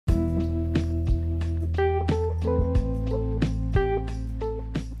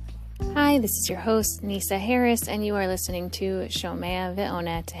Hi, this is your host, Nisa Harris, and you are listening to Shomea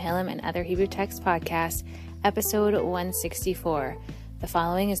Ve'ona Tehillim and Other Hebrew Text Podcast, episode 164. The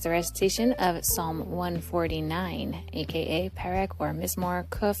following is the recitation of Psalm 149, aka Perek or Mizmor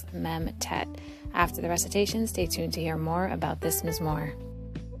Kuf Mem Tet. After the recitation, stay tuned to hear more about this mizmor.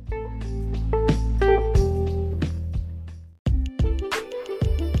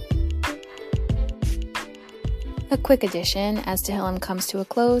 A quick addition, as Tehillim comes to a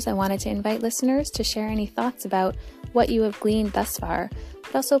close, I wanted to invite listeners to share any thoughts about what you have gleaned thus far,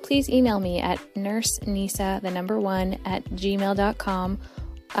 but also please email me at nursenisa1@gmail.com.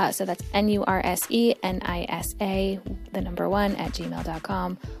 So that's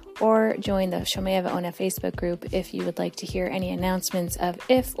NURSENISA1@gmail.com, or join the Shomea Ve'ona Facebook group if you would like to hear any announcements of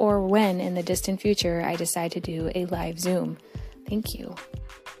if or when in the distant future I decide to do a live Zoom. Thank you.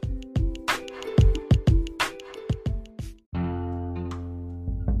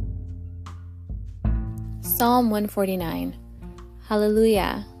 Psalm 149.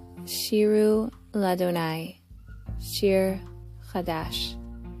 Hallelujah. Shiru Ladonai. Shir Chadash.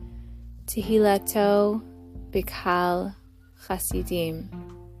 Tehilato Bikal Chasidim.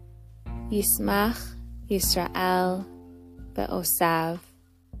 Yismach Yisrael Be'osav.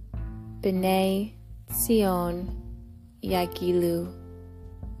 B'nai Tzion Yagilu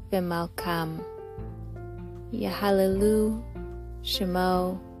V'malkam. Yahalelu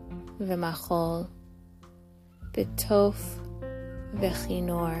Shemo V'machol. B'tof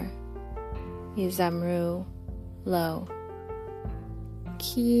v'chinor yizamru lo.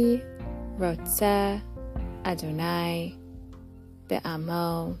 Ki rotzeh Adonai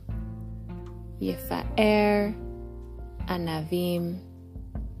be'amo yifa'er anavim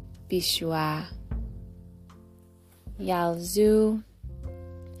bishua. Yalzu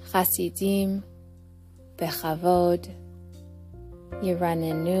chasidim bechavod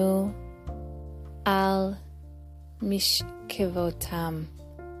yiranenu al Mishkevotam.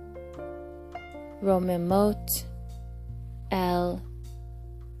 Romemot El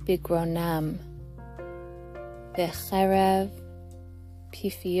Bigronam. Becherev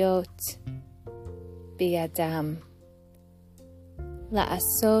Pifiot Biadam.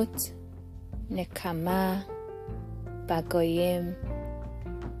 Laasot Nekama Bagoyim.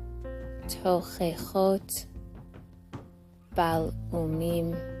 Tochechot Bal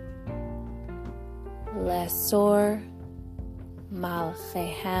Umim. Lesor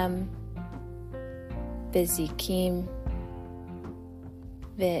Malchehem Bezikim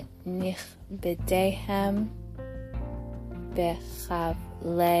V'nichbedehem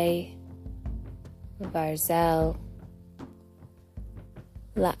Bechavlei Varzel.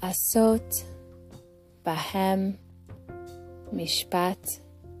 La'asot Bahem Mishpat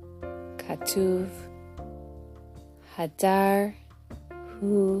Katuv Hadar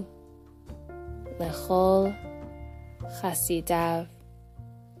Hu Lechol Chasidav.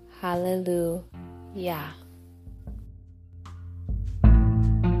 Hallelujah.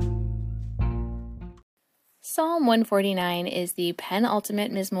 Psalm 149 is the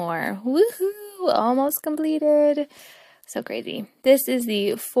penultimate mizmor. Woohoo! Almost completed. So crazy. This is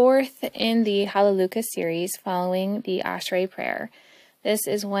the fourth in the Hallelujah series following the Ashrei prayer. This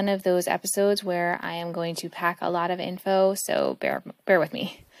is one of those episodes where I am going to pack a lot of info, so bear with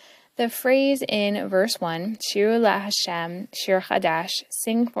me. The phrase in verse 1, Shiru la Hashem, Shir Chadash,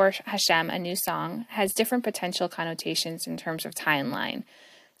 sing for Hashem a new song, has different potential connotations in terms of timeline.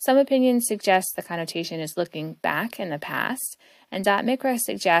 Some opinions suggest the connotation is looking back in the past, and Dot Mikra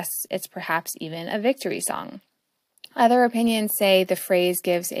suggests it's perhaps even a victory song. Other opinions say the phrase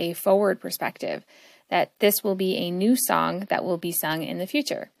gives a forward perspective, that this will be a new song that will be sung in the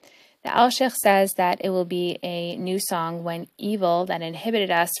future. The Al-Sheikh says that it will be a new song when evil that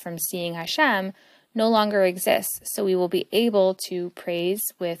inhibited us from seeing Hashem no longer exists, so we will be able to praise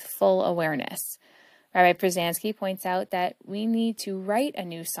with full awareness. Rabbi Przansky points out that we need to write a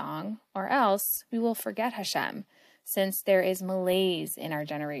new song, or else we will forget Hashem, since there is malaise in our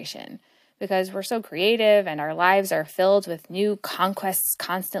generation. Because we're so creative and our lives are filled with new conquests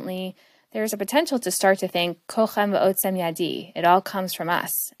constantly, there's a potential to start to think, Kochem v'otzem yadi, it all comes from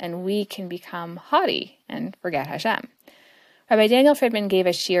us, and we can become haughty and forget Hashem. Rabbi Daniel Friedman gave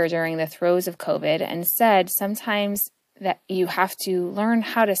a shiur during the throes of COVID and said sometimes that you have to learn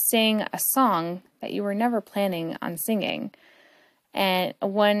how to sing a song that you were never planning on singing. And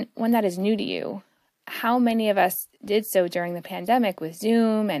one that is new to you. How many of us did so during the pandemic with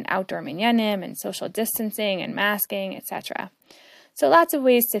Zoom and outdoor minyanim and social distancing and masking, etc.? So lots of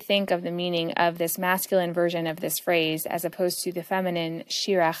ways to think of the meaning of this masculine version of this phrase as opposed to the feminine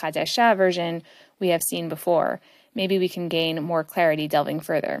Shira Chadasha version we have seen before. Maybe we can gain more clarity delving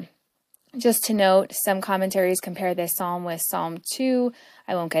further. Just to note, some commentaries compare this psalm with Psalm 2.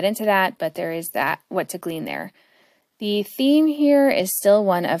 I won't get into that, but there is what to glean there. The theme here is still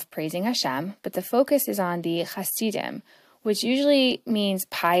one of praising Hashem, but the focus is on the Hasidim, which usually means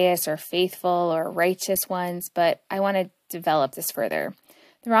pious or faithful or righteous ones, but I want to develop this further.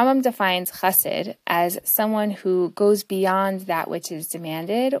 The Rambam defines chassid as someone who goes beyond that which is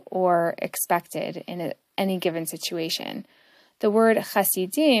demanded or expected in any given situation. The word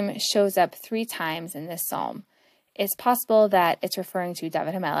chasidim shows up 3 times in this psalm. It's possible that it's referring to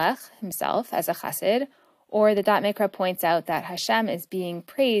David HaMelech himself as a chassid, or the Dot Mikra points out that Hashem is being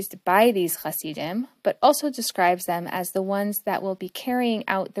praised by these chasidim, but also describes them as the ones that will be carrying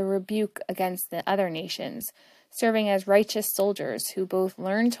out the rebuke against the other nations, serving as righteous soldiers who both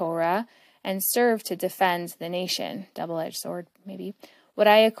learn Torah and serve to defend the nation. Double-edged sword, maybe. What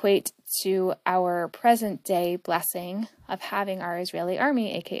I equate to our present-day blessing of having our Israeli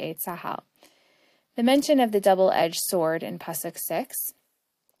army, aka Tzahal. The mention of the double-edged sword in Pasuk 6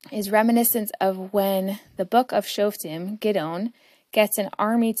 is reminiscent of when the book of Shoftim, Gidon, gets an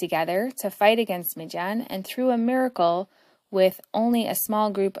army together to fight against Midian, and through a miracle, with only a small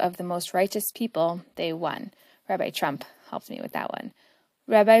group of the most righteous people, they won. Rabbi Trump helped me with that one.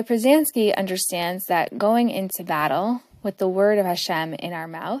 Rabbi Przansky understands that going into battle with the word of Hashem in our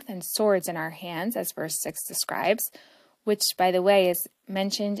mouth and swords in our hands, as verse 6 describes, which, by the way, is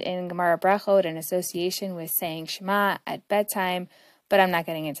mentioned in Gemara Brachot in association with saying Shema at bedtime, but I'm not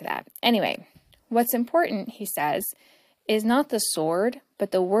getting into that. Anyway, what's important, he says, is not the sword,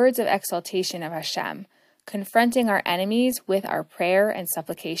 but the words of exaltation of Hashem, confronting our enemies with our prayer and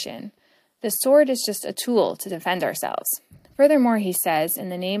supplication. The sword is just a tool to defend ourselves. Furthermore, he says, in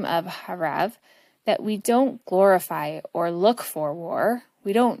the name of Harav, that we don't glorify or look for war.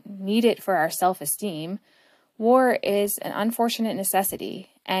 We don't need it for our self-esteem. War is an unfortunate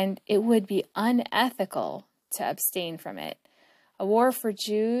necessity, and it would be unethical to abstain from it. A war for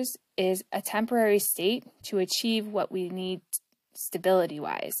Jews is a temporary state to achieve what we need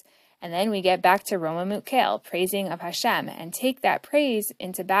stability-wise. And then we get back to Roma Mutkel, praising of Hashem, and take that praise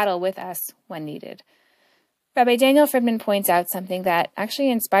into battle with us when needed. Rabbi Daniel Friedman points out something that actually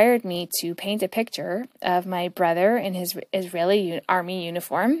inspired me to paint a picture of my brother in his Israeli army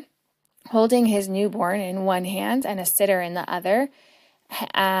uniform, holding his newborn in one hand and a sitter in the other,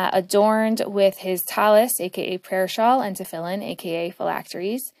 adorned with his talis, aka prayer shawl, and tefillin, aka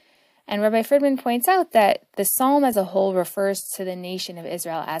phylacteries. And Rabbi Friedman points out that the psalm as a whole refers to the nation of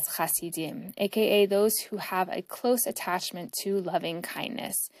Israel as chasidim, aka those who have a close attachment to loving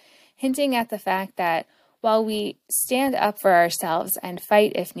kindness, hinting at the fact that while we stand up for ourselves and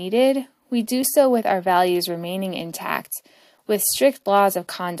fight if needed, we do so with our values remaining intact, with strict laws of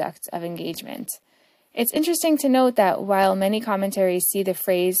conduct of engagement. It's interesting to note that while many commentaries see the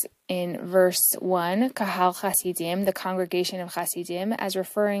phrase in verse 1, Kahal Chasidim, the congregation of Chasidim, as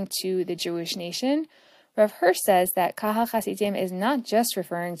referring to the Jewish nation, Rav Hirsch says that Kahal Chasidim is not just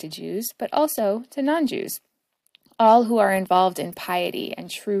referring to Jews, but also to non-Jews, all who are involved in piety and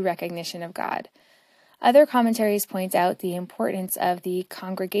true recognition of God. Other commentaries point out the importance of the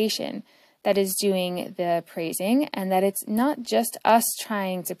congregation that is doing the praising, and that it's not just us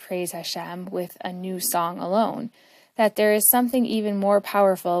trying to praise Hashem with a new song alone, that there is something even more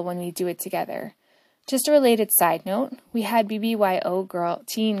powerful when we do it together. Just a related side note, we had BBYO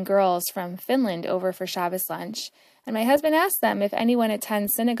teen girls from Finland over for Shabbos lunch, and my husband asked them if anyone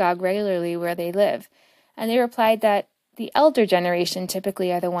attends synagogue regularly where they live, and they replied that the elder generation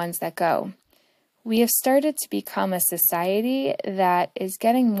typically are the ones that go. We have started to become a society that is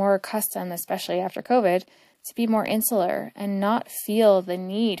getting more accustomed, especially after COVID, to be more insular and not feel the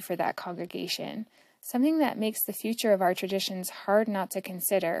need for that congregation, something that makes the future of our traditions hard not to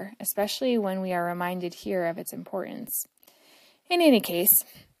consider, especially when we are reminded here of its importance. In any case,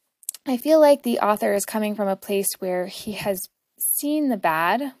 I feel like the author is coming from a place where he has seen the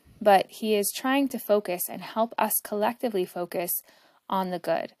bad, but he is trying to focus and help us collectively focus on the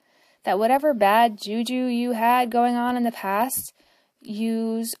good. That whatever bad juju you had going on in the past,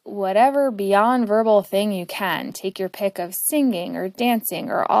 use whatever beyond verbal thing you can. Take your pick of singing or dancing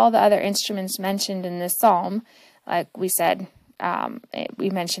or all the other instruments mentioned in this psalm. Like we said,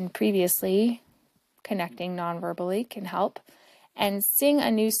 we mentioned previously, connecting non-verbally can help. And sing a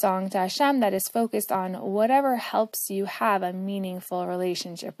new song to Hashem that is focused on whatever helps you have a meaningful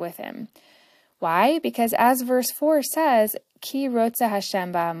relationship with Him. Why? Because as verse 4 says, Ki rotza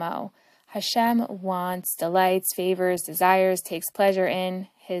Hashem ba'amo. Hashem wants, delights, favors, desires, takes pleasure in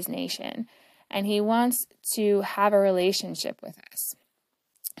His nation. And He wants to have a relationship with us.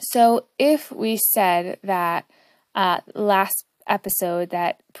 So if we said that last episode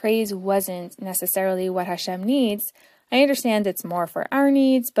that praise wasn't necessarily what Hashem needs, I understand it's more for our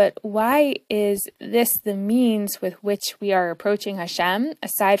needs, but why is this the means with which we are approaching Hashem,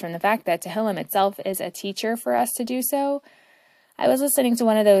 aside from the fact that Tehillim itself is a teacher for us to do so? I was listening to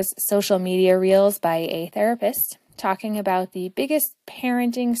one of those social media reels by a therapist talking about the biggest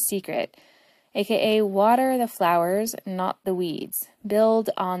parenting secret, aka water the flowers, not the weeds. Build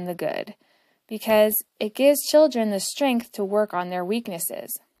on the good. Because it gives children the strength to work on their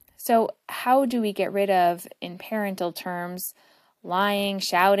weaknesses. So how do we get rid of, in parental terms, lying,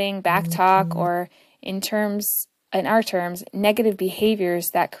 shouting, backtalk, or in our terms, negative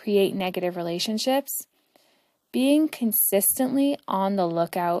behaviors that create negative relationships? Being consistently on the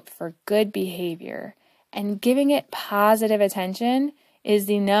lookout for good behavior and giving it positive attention is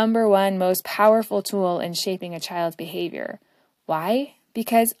the number one most powerful tool in shaping a child's behavior. Why?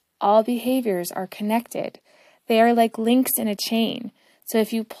 Because all behaviors are connected. They are like links in a chain. So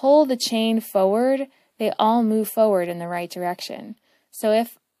if you pull the chain forward, they all move forward in the right direction. So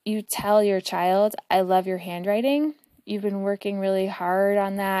if you tell your child, I love your handwriting, you've been working really hard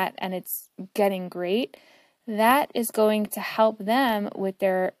on that and it's getting great, that is going to help them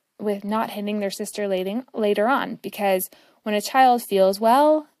with not hitting their sister later on. Because when a child feels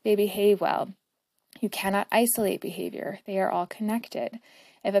well, they behave well. You cannot isolate behavior. They are all connected.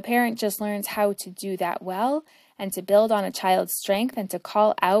 If a parent just learns how to do that well and to build on a child's strength and to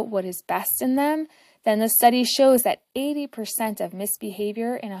call out what is best in them, then the study shows that 80% of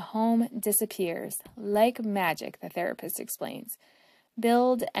misbehavior in a home disappears. Like magic, the therapist explains.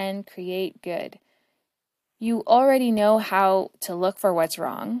 Build and create good. You already know how to look for what's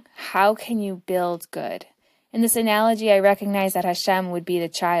wrong. How can you build good? In this analogy, I recognize that Hashem would be the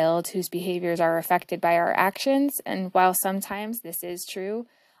child whose behaviors are affected by our actions, and while sometimes this is true,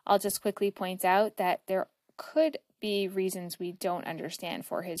 I'll just quickly point out that there could be reasons we don't understand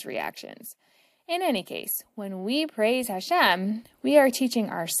for his reactions. In any case, when we praise Hashem, we are teaching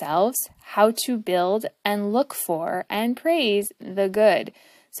ourselves how to build and look for and praise the good,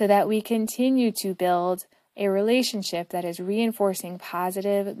 so that we continue to build a relationship that is reinforcing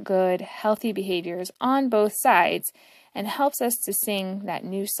positive, good, healthy behaviors on both sides and helps us to sing that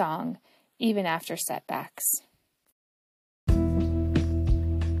new song even after setbacks.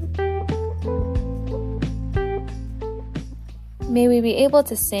 May we be able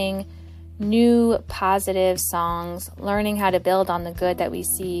to sing new positive songs, learning how to build on the good that we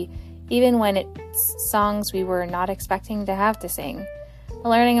see, even when it's songs we were not expecting to have to sing. The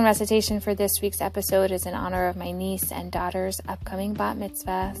learning and recitation for this week's episode is in honor of my niece and daughter's upcoming bat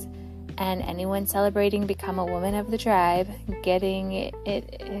mitzvahs, and anyone celebrating become a woman of the tribe, getting it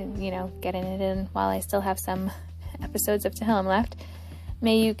in while I still have some episodes of Tehillim left.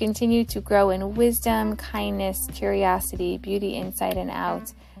 May you continue to grow in wisdom, kindness, curiosity, beauty inside and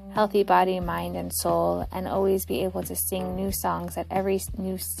out, healthy body, mind, and soul, and always be able to sing new songs at every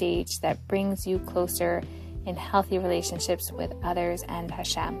new stage that brings you closer in healthy relationships with others and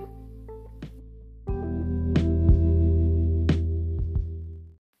Hashem.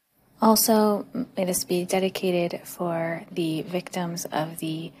 Also, may this be dedicated for the victims of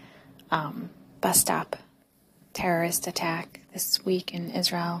the bus stop terrorist attack this week in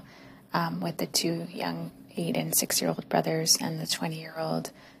Israel, with the two young 8 and 6-year-old brothers and the 20-year-old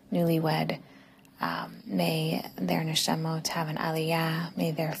newlywed. May their neshamot have an aliyah,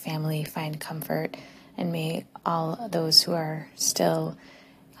 may their family find comfort, and may all those who are still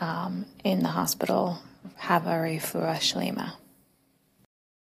in the hospital have a refuah shlema.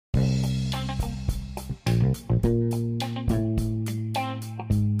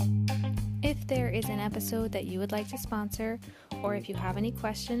 If there is an episode that you would like to sponsor, or if you have any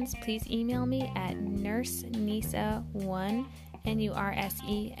questions, please email me at nursenisa1,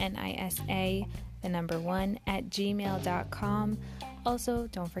 NURSENISA, the number 1, @gmail.com. Also,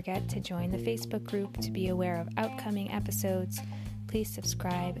 don't forget to join the Facebook group to be aware of upcoming episodes. Please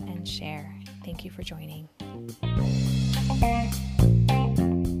subscribe and share. Thank you for joining.